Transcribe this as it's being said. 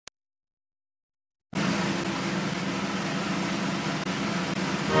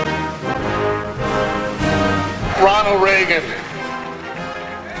Ronald Reagan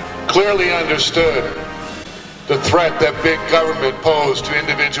clearly understood the threat that big government posed to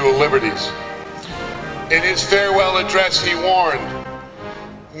individual liberties. In his farewell address, he warned,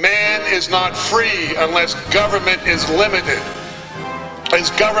 "Man is not free unless government is limited. As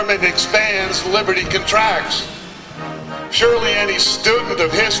government expands, liberty contracts." Surely any student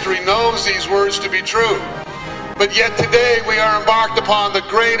of history knows these words to be true. But yet today we are embarked upon the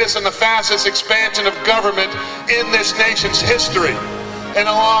greatest and the fastest expansion of government in this nation's history. And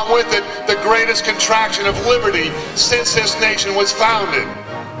along with it, the greatest contraction of liberty since this nation was founded.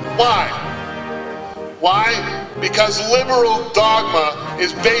 Why? Why? Because liberal dogma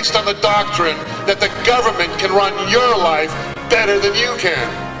is based on the doctrine that the government can run your life better than you can.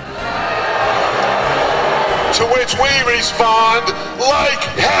 To which we respond, like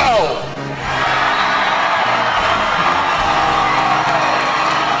hell!